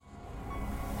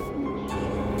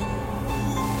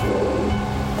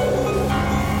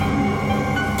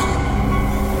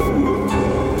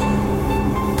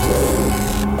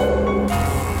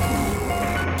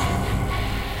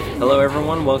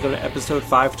everyone, welcome to episode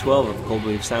 512 of Cold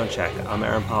Wave Soundcheck. I'm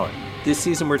Aaron Pollack. This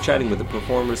season we're chatting with the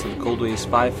performers of the Cold Wave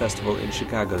Spy Festival in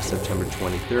Chicago, September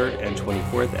 23rd and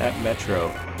 24th at Metro,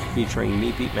 featuring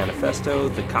Meat Beat Manifesto,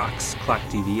 The Cox, Clock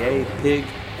TVA, Pig,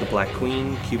 The Black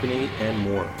Queen, Cubanate, and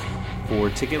more. For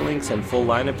ticket links and full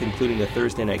lineup, including a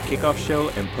Thursday night kickoff show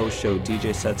and post-show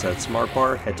DJ sets at Smart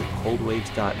Bar, head to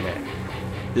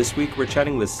coldwaves.net. This week we're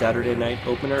chatting with Saturday night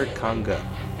opener Conga.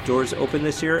 Doors open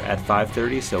this year at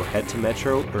 5:30, so head to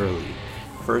Metro early.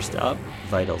 First up,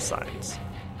 Vital Signs.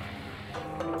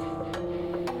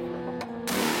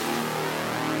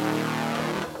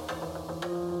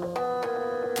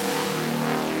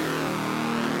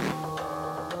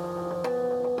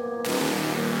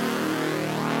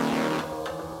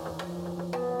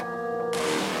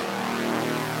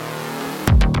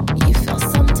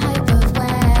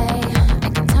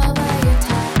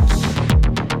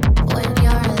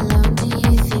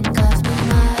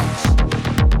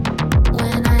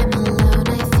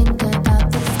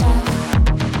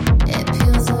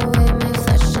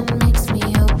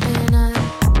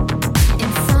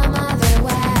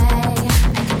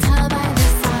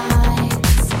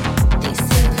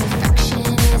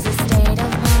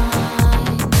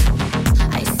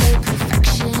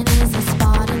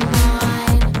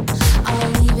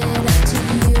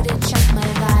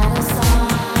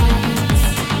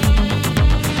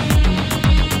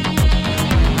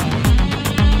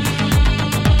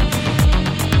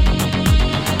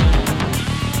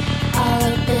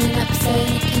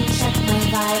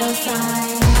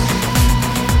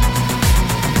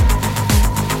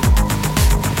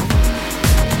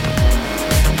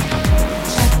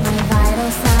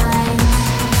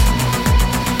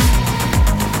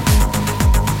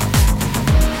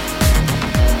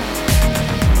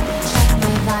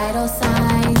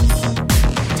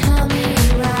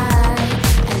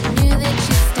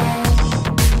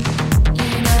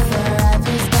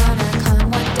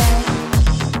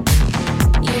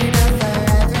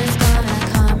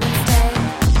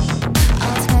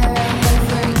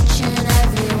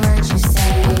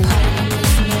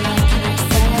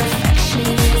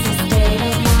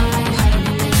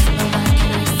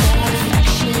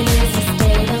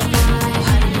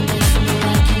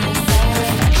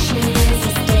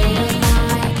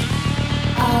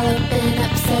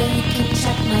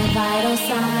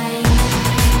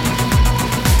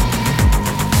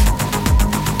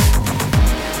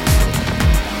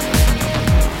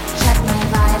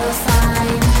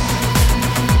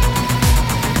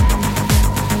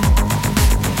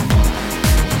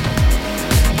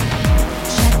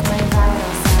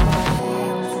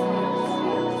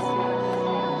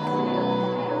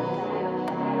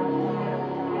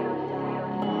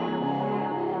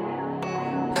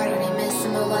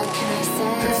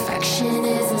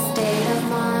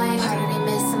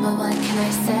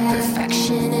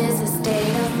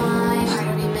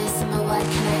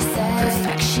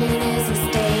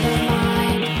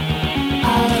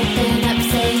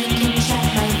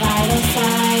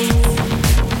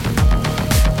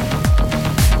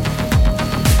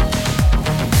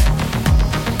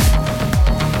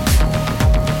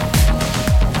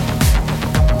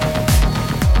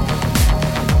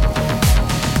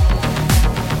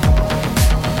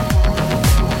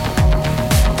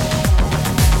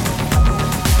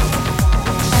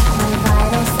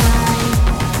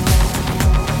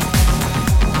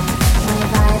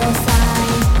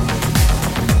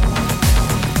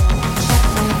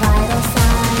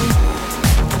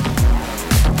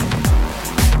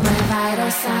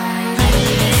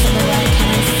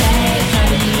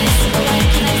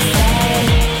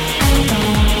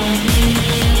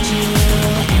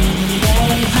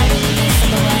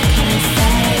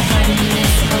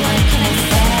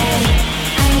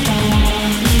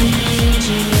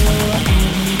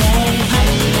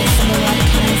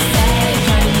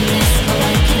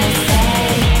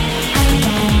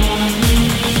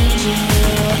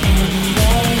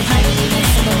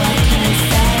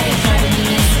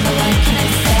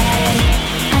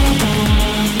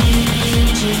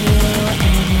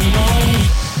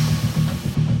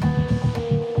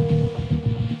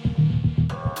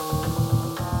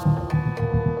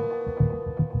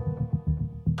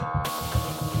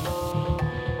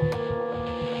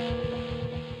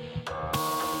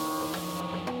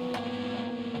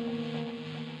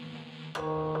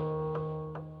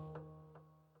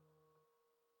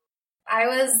 I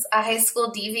was a high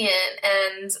school deviant,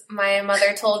 and my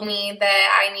mother told me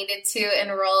that I needed to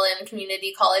enroll in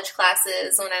community college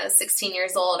classes when I was 16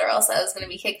 years old, or else I was going to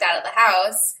be kicked out of the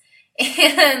house.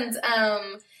 And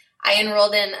I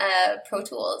enrolled in a Pro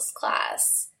Tools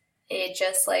class, it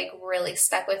just like really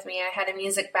stuck with me. I had a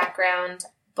music background,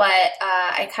 but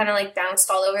I kind of like bounced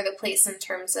all over the place in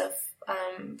terms of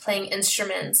playing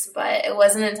instruments, but it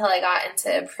wasn't until I got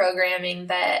into programming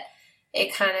that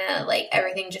it kind of like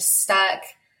everything just stuck.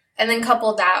 And then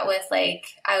coupled that with like,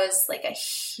 I was like a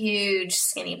huge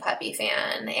Skinny Puppy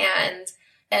fan and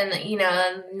you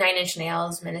know, Nine Inch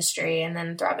Nails, Ministry, and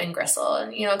then Throbbing Gristle,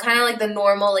 and you know, kind of like the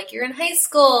normal, like you're in high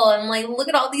school and like look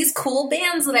at all these cool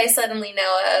bands that I suddenly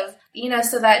know of, you know,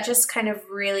 so that just kind of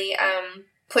really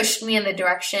pushed me in the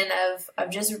direction of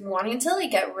just wanting to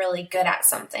like get really good at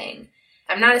something.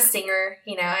 I'm not a singer,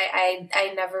 you know,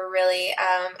 I never really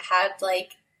had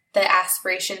like the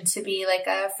aspiration to be like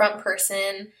a front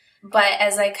person, but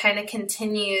as I kind of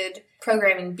continued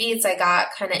programming beats, I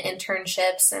got kind of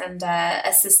internships and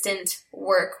assistant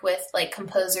work with like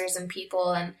composers and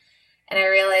people, and I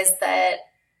realized that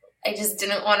I just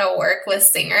didn't want to work with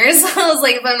singers. I was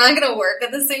like, if I'm not going to work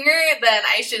with a singer, then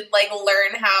I should like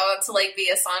learn how to like be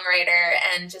a songwriter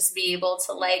and just be able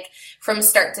to like from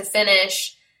start to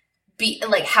finish be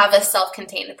like have a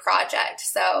self-contained project.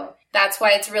 So that's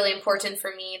why it's really important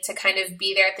for me to kind of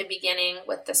be there at the beginning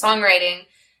with the songwriting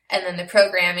and then the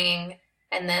programming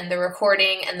and then the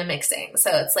recording and the mixing. So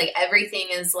it's like everything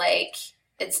is like,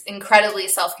 it's incredibly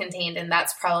self-contained, and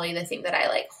that's probably the thing that I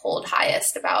like hold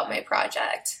highest about my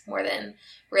project more than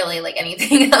really like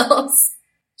anything else.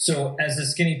 So as a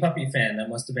Skinny Puppy fan, that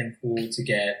must have been cool to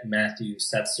get Matthew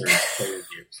Setzer to play with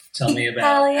you. Tell me about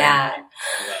Hell yeah.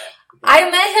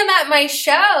 I met him at my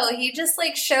show. He just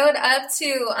like showed up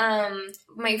to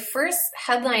my first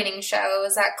headlining show. It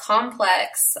was at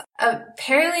Complex.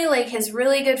 Apparently like his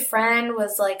really good friend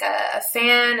was like a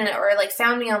fan or like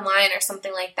found me online or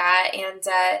something like that,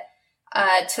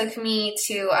 and took me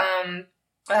to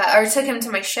or took him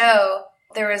to my show.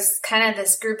 There was kind of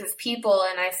this group of people,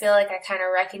 and I feel like I kind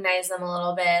of recognized them a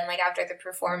little bit. And like after the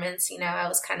performance, you know, I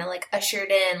was kind of like ushered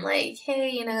in, like, hey,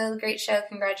 you know, great show,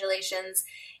 congratulations.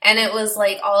 And it was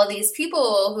like all of these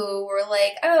people who were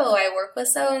like, oh, I work with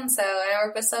so-and-so, and I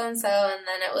work with so-and-so. And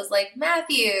then it was like,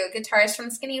 Matthew, guitarist from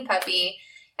Skinny Puppy.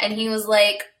 And he was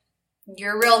like,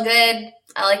 you're real good.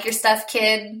 I like your stuff,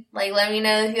 kid. Like, let me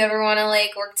know if you ever want to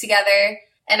like work together.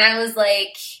 And I was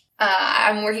like,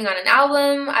 I'm working on an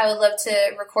album. I would love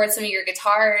to record some of your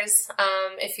guitars.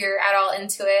 If you're at all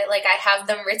into it, like I have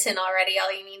them written already.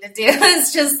 All you need to do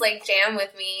is just like jam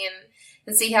with me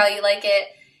and see how you like it.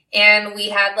 And we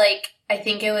had like, I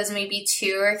think it was maybe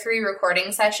 2 or 3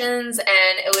 recording sessions, and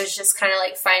it was just kind of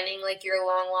like finding like your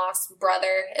long lost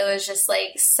brother. It was just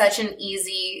like such an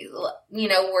easy, you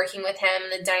know, working with him.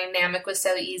 The dynamic was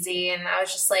so easy, and I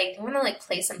was just like, I want to like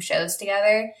play some shows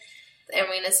together. And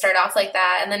we're going to start off like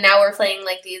that. And then now we're playing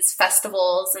like these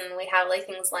festivals, and we have like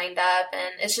things lined up,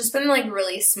 and it's just been like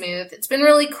really smooth. It's been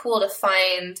really cool to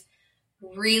find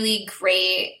really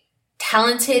great,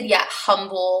 talented yet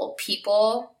humble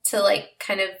people to like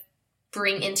kind of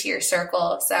bring into your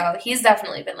circle. So he's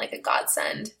definitely been like a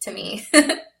godsend to me.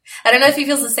 I don't know if he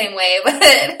feels the same way,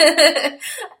 but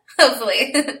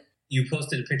hopefully. You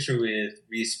posted a picture with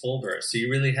Reese Fulber, so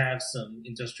you really have some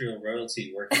industrial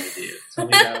royalty working with you. Tell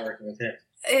me about working with him.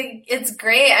 It's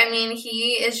great. I mean,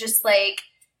 he is just like,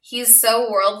 he's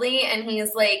so worldly, and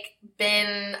he's like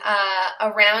been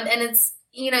around, and it's,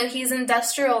 you know, he's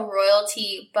industrial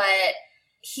royalty, but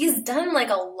he's done like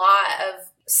a lot of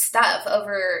stuff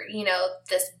over, you know,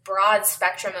 this broad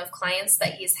spectrum of clients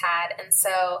that he's had. And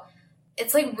so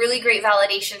it's like really great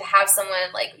validation to have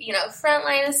someone like, you know,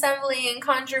 Frontline Assembly and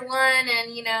Conjure One,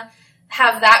 and, you know,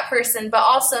 have that person, but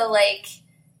also like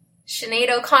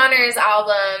Sinead O'Connor's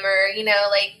album, or, you know,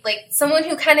 like someone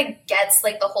who kind of gets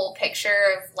like the whole picture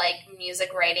of like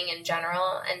music writing in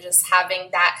general, and just having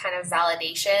that kind of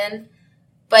validation.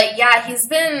 But yeah, he's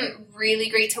been really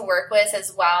great to work with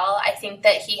as well. I think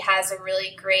that he has a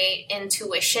really great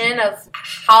intuition of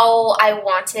how I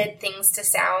wanted things to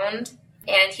sound.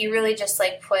 And he really just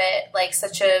like put like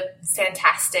such a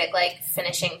fantastic like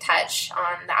finishing touch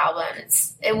on the album.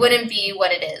 It wouldn't be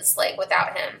what it is like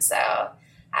without him. So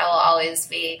I will always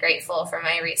be grateful for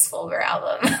my Reese Fulber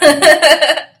album.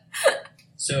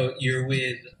 So you're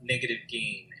with Negative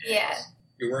Gain. Yeah.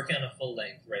 You're working on a full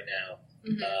length right now.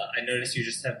 Mm-hmm. I noticed you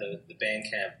just have the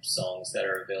Bandcamp songs that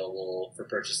are available for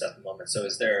purchase at the moment. So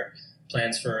is there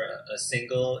plans for a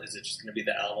single? Is it just going to be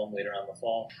the album later on the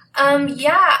fall?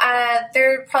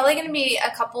 There are probably going to be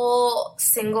a couple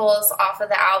singles off of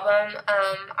the album.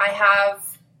 I have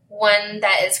one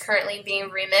that is currently being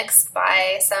remixed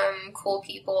by some cool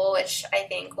people, which I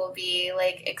think will be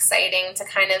like exciting to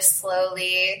kind of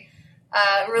slowly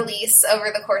release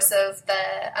over the course of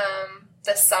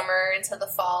the summer into the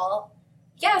fall.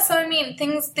 Yeah, so I mean,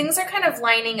 things are kind of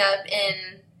lining up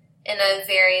in a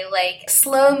very like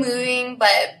slow moving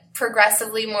but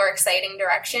progressively more exciting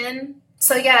direction.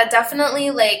 So yeah,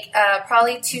 definitely like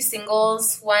probably 2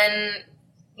 singles, one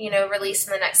released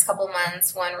in the next couple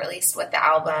months, one released with the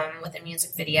album with a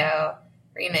music video,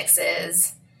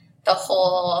 remixes, the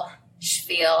whole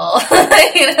spiel.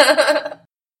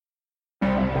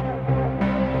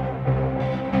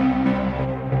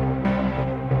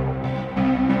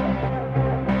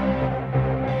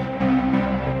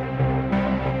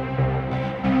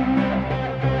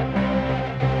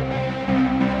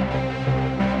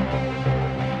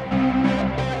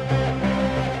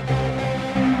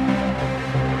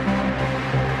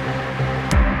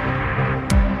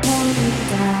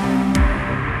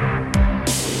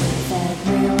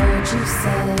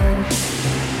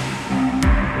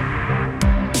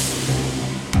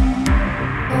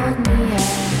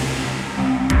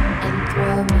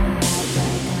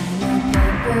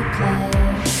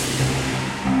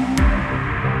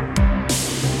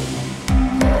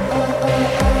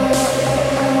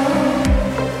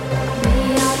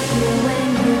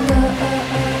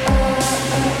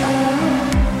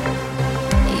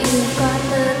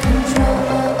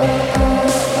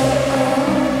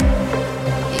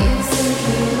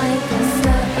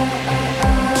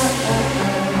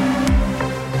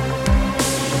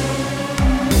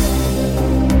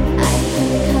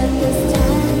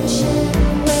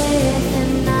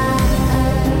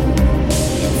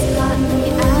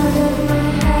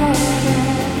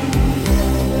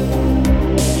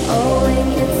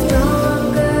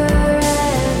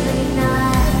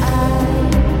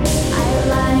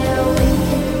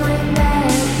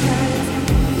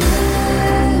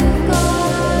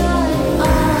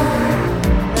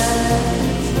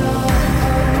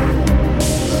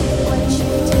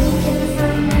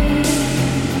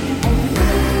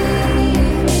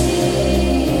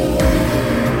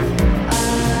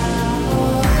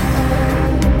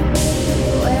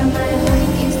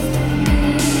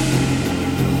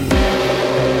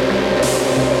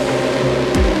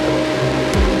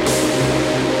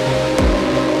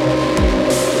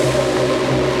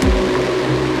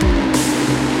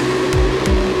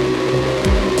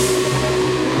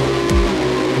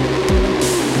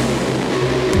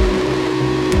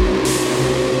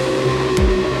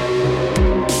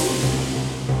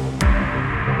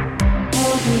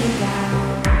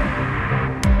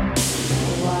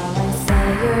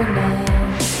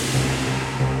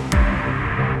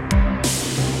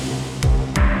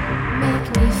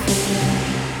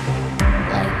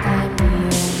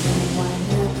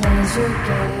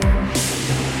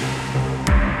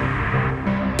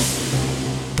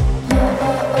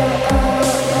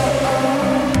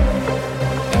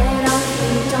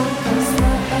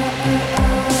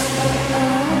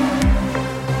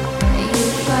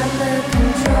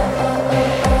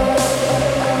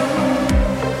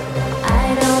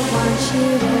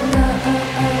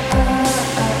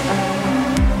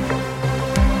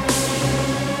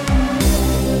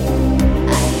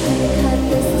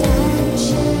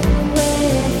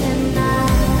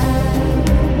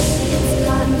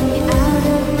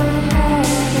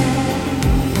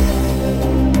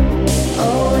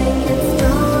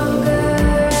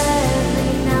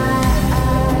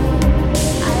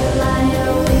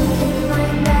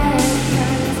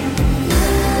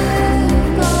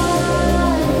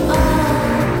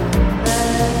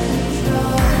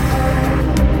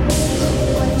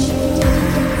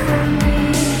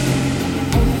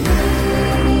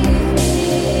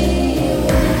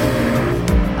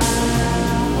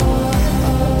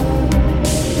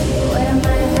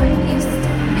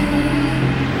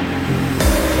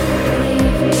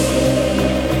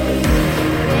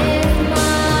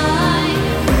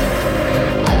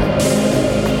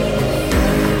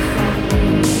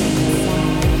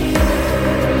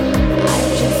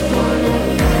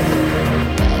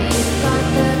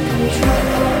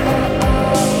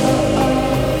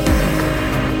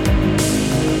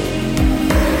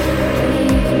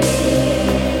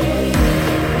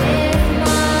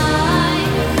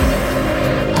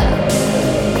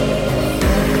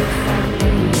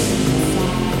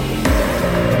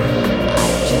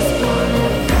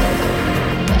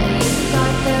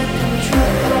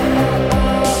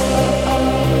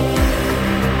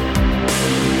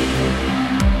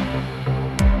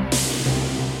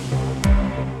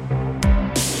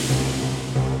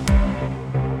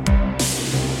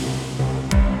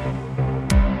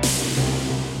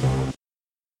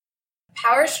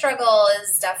 Power struggle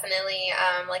is definitely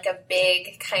like a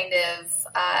big kind of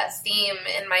theme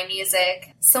in my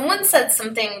music. Someone said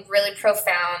something really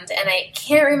profound, and I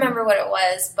can't remember what it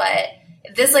was, but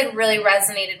this like really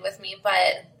resonated with me,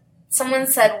 but someone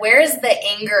said, where's the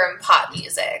anger in pop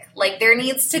music? Like, there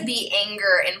needs to be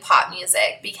anger in pop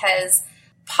music, because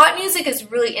pop music is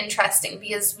really interesting,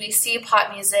 because we see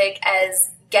pop music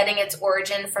as getting its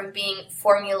origin from being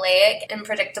formulaic and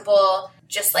predictable,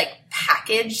 just like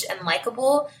packaged and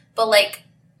likable. But like,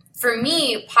 for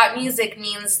me, pop music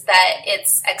means that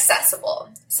it's accessible.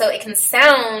 So it can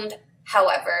sound,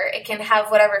 however, it can have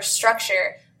whatever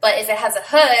structure, but if it has a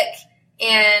hook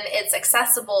and it's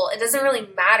accessible, it doesn't really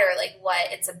matter like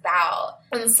what it's about.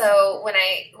 And so when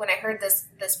I heard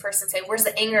this person say, where's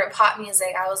the anger in pop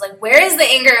music? I was like, where is the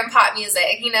anger in pop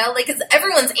music? You know, like, 'cause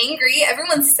everyone's angry,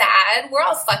 everyone's sad, we're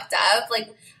all fucked up. Like,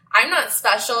 I'm not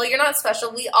special, you're not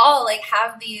special. We all like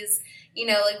have these, you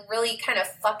know, like really kind of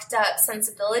fucked up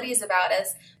sensibilities about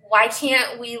us. Why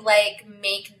can't we like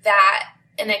make that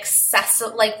an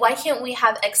accessible, like, why can't we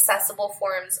have accessible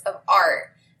forms of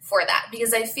art for that?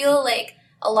 Because I feel like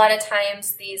a lot of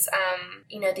times these,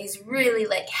 you know, these really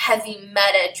like heavy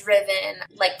meta driven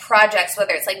like projects,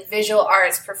 whether it's like visual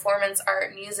arts, performance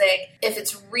art, music, if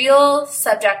it's real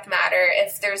subject matter,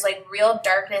 if there's like real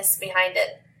darkness behind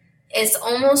it, it's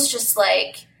almost just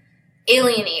like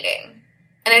alienating.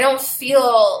 And I don't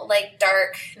feel like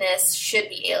darkness should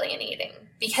be alienating,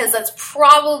 because that's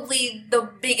probably the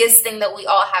biggest thing that we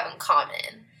all have in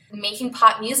common. Making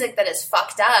pop music that is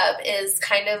fucked up is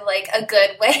kind of like a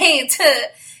good way to,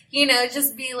 you know,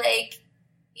 just be like,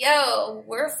 yo,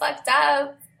 we're fucked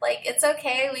up. Like, it's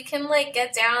okay. We can like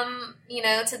get down, you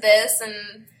know, to this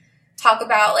and talk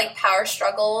about like power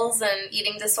struggles and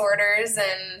eating disorders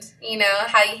and, you know,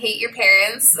 how you hate your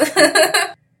parents.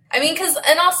 I mean,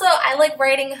 and also I like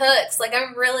writing hooks. Like,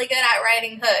 I'm really good at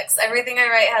writing hooks. Everything I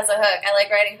write has a hook. I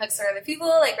like writing hooks for other people,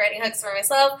 I like writing hooks for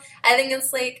myself. I think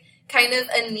it's like kind of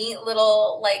a neat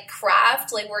little like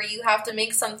craft, like where you have to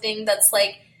make something that's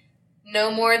like no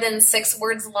more than 6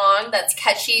 words long, that's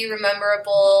catchy,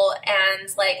 rememberable, and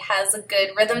like has a good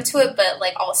rhythm to it, but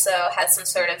like also has some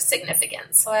sort of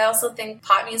significance. So I also think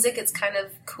pop music is kind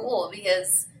of cool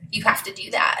because you have to do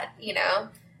that, you know?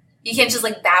 You can't just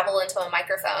like babble into a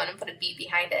microphone and put a beat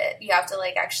behind it. You have to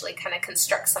like actually kind of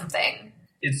construct something.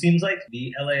 It seems like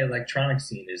the LA electronic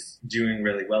scene is doing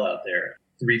really well out there.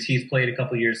 Three Teeth played a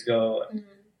couple years ago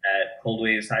at Cold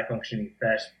Waves High Functioning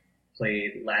Fest,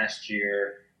 played last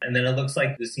year. And then it looks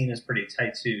like the scene is pretty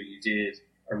tight too. You did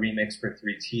a remix for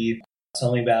Three Teeth.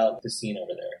 Tell me about the scene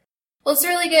over there. Well, it's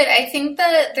really good. I think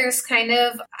that there's kind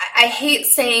of, I hate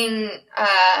saying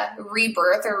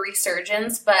rebirth or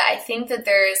resurgence, but I think that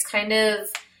there is kind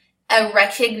of a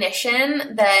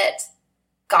recognition that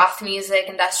goth music,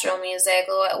 industrial music,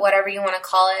 whatever you want to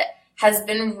call it, has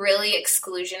been really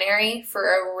exclusionary for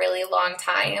a really long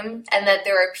time. And that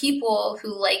there are people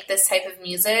who like this type of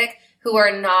music who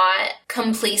are not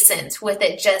complacent with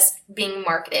it just being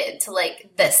marketed to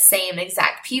like the same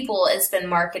exact people as been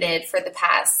marketed for the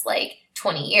past like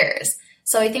 20 years.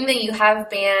 So I think that you have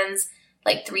bands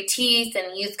like Three Teeth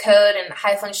and Youth Code and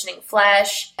High Functioning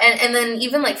Flesh, and then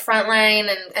even like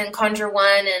Frontline and Conjure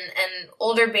One and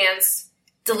older bands.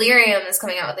 Delirium is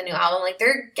coming out with a new album. Like,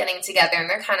 they're getting together and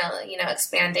they're kind of, you know,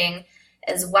 expanding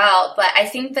as well. But I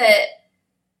think that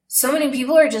so many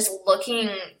people are just looking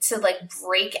to like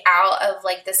break out of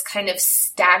like this kind of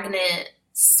stagnant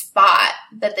spot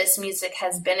that this music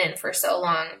has been in for so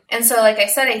long. And so, like I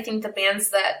said, I think the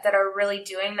bands that are really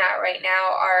doing that right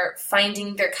now are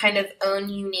finding their kind of own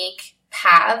unique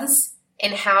paths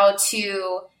in how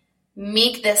to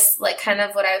make this, like, kind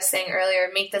of what I was saying earlier,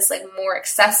 make this like more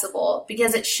accessible,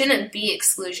 because it shouldn't be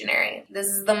exclusionary. This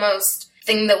is the most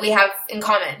thing that we have in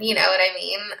common, you know what I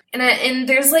mean? And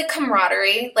there's like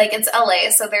camaraderie, like it's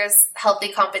LA, so there's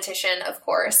healthy competition, of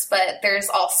course, but there's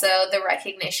also the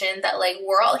recognition that like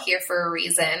we're all here for a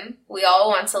reason. We all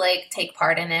want to like take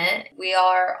part in it. We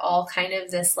are all kind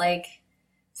of this like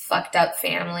fucked up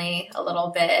family a little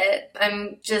bit.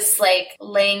 I'm just like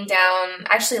laying down,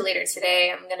 actually later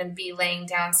today, I'm going to be laying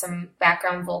down some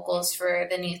background vocals for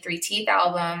the new Three Teeth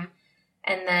album.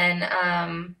 And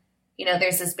then, you know,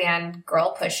 there's this band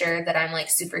Girl Pusher that I'm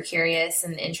like super curious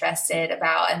and interested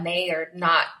about, and they are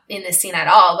not in the scene at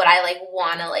all, but I like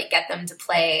want to like get them to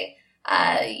play,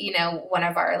 you know, one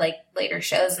of our like later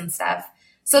shows and stuff.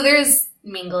 So there's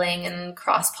mingling and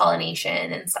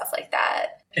cross-pollination and stuff like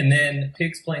that. And then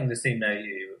Pig's playing the same night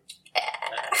you.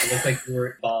 It looked like you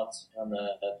were involved on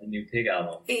the new Pig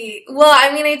album. Well,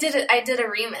 I mean, I did a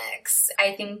remix.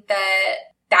 I think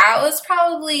that was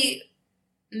probably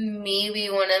maybe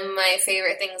one of my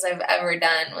favorite things I've ever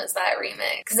done was that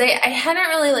remix. Because I hadn't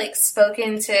really like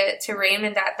spoken to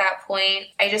Raymond at that point.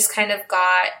 I just kind of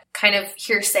got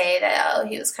hearsay that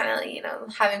he was kind of, you know,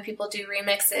 having people do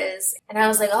remixes. And I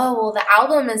was like, oh, well, my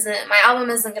album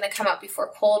isn't going to come out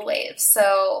before Cold Wave.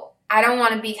 So I don't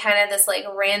want to be kind of this like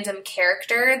random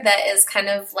character that is kind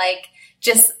of like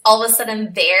just all of a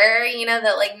sudden there, you know,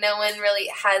 that like no one really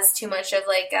has too much of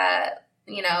like a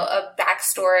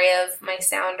backstory of my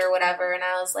sound or whatever. And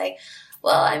I was like,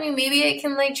 well, I mean, maybe I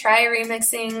can like try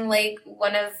remixing like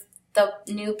one of the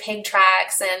new Pig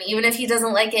tracks. And even if he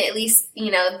doesn't like it, at least,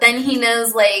 you know, then he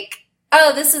knows like,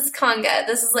 oh, this is Conga.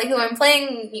 This is like who I'm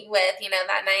playing with, you know,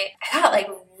 that night. I got like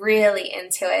really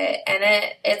into it, and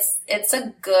it's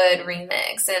a good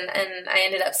remix, and I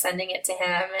ended up sending it to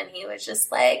him, and he was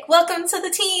just like, welcome to the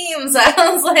team. So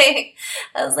I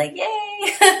was like,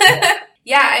 yay.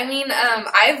 Yeah, I mean,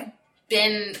 I've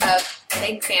been a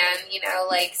Pig fan, you know,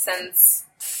 like since,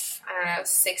 I don't know,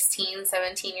 16,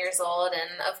 17 years old,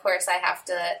 and of course I have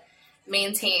to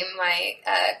maintain my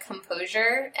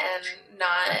composure and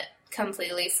not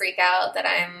completely freak out that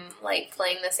I'm like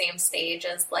playing the same stage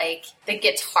as like the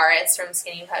guitarist from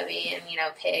Skinny Puppy and, you know,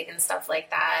 Pig and stuff like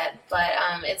that. But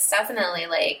it's definitely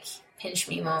like pinch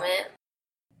me moment.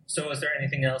 So was there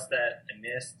anything else that I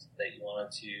missed that you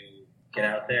wanted to get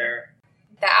out there?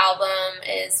 The album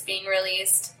is being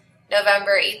released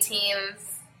November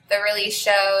 18th. The release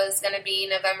show is going to be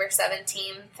November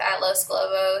 17th at Los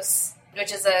Globos,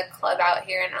 which is a club out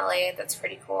here in LA that's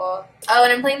pretty cool. Oh,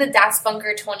 and I'm playing the Das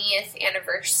Bunker 20th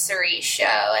anniversary show,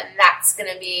 and that's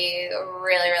going to be a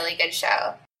really, really good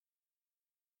show.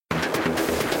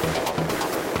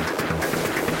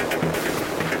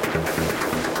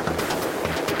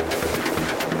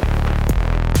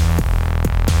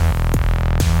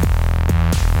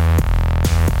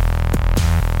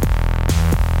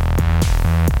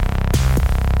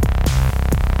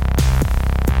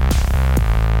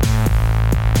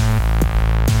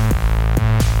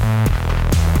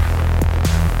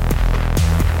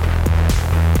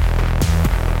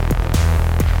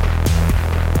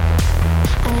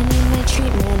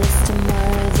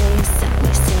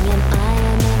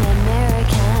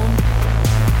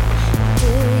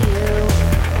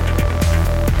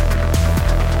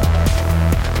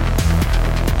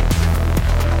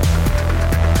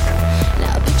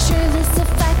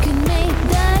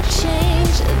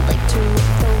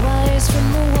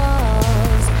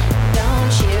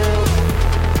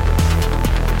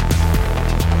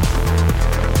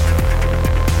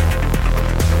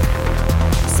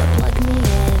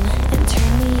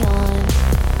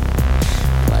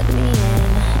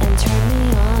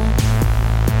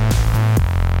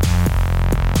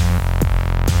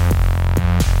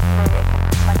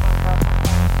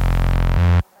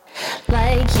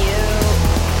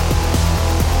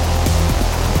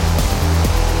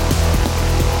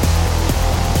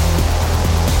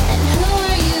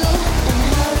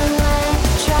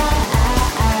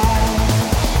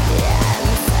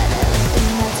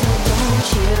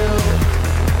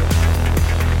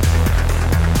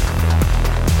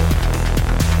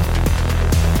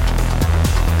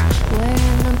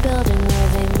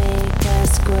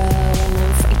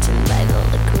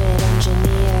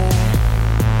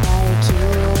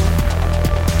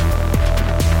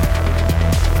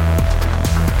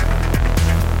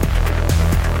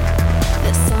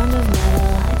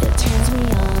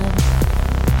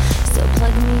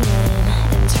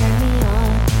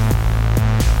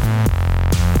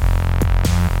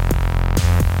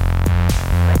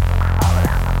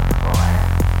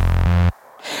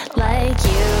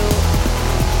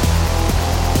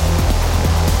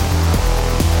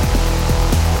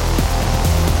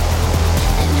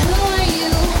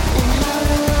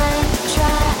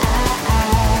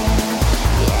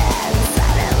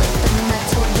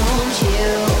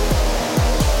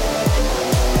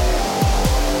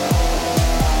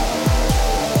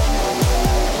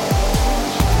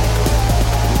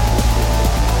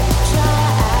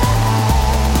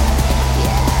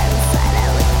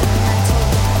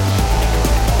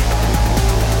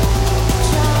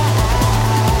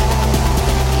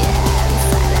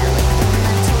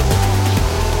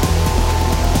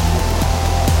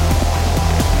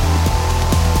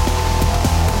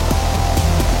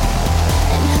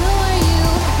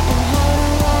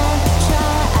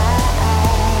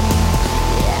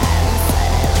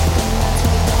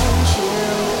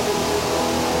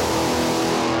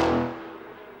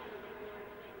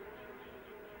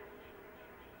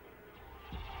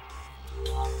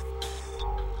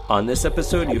 On this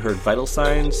episode, you heard Vital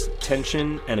Signs,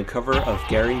 Tension, and a cover of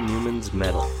Gary Newman's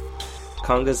Metal.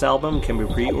 Conga's album can be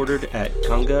pre-ordered at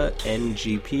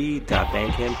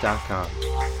congangp.bandcamp.com.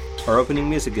 Our opening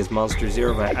music is Monster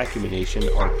Zero by Acumen Nation.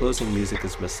 Our closing music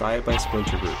is Messiah by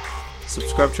Splinter Group.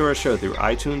 Subscribe to our show through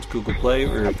iTunes, Google Play,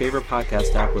 or your favorite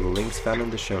podcast app with the links found in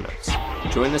the show notes.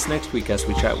 Join us next week as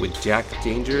we chat with Jack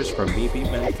Dangers from Me Beat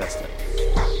Manifesto.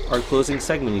 Our closing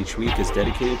segment each week is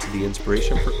dedicated to the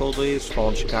inspiration for Coldway's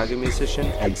fallen Chicago musician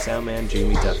and soundman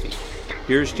Jamie Duffy.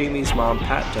 Here's Jamie's mom,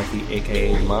 Pat Duffy,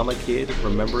 aka Mama Kid,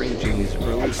 remembering Jamie's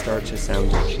early start to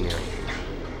sound engineering.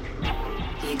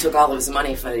 He took all of his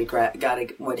money when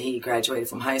he graduated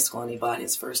from high school, and he bought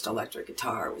his first electric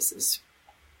guitar. It was this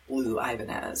blue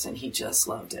Ibanez, and he just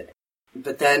loved it.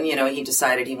 But then, he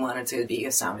decided he wanted to be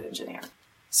a sound engineer.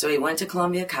 So he went to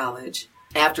Columbia College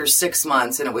after 6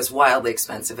 months, and it was wildly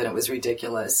expensive, and it was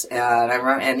ridiculous.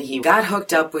 And he got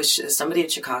hooked up with somebody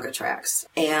at Chicago Tracks,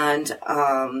 and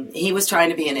he was trying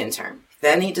to be an intern.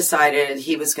 Then he decided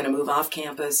he was going to move off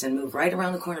campus and move right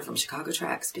around the corner from Chicago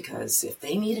Tracks, because if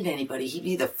they needed anybody, he'd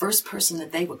be the first person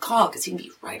that they would call, because he'd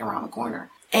be right around the corner.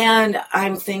 And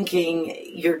I'm thinking,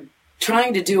 you're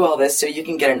trying to do all this so you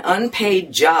can get an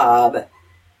unpaid job.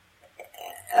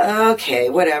 Okay,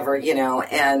 whatever,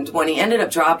 And when he ended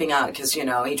up dropping out, because,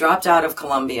 he dropped out of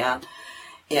Columbia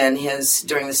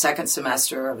during the second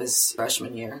semester of his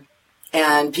freshman year.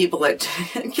 And people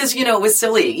because, it was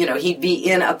silly, he'd be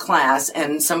in a class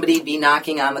and somebody'd be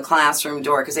knocking on the classroom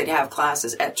door, because they'd have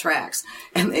classes at Tracks.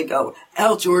 And they'd go,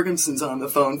 Al Jorgensen's on the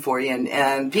phone for you.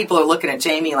 And people are looking at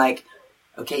Jamie like,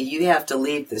 okay, you have to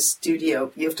leave the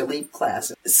studio. You have to leave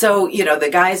class. So, the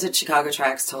guys at Chicago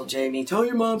Tracks told Jamie, tell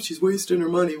your mom she's wasting her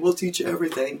money. We'll teach you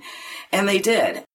everything. And they did.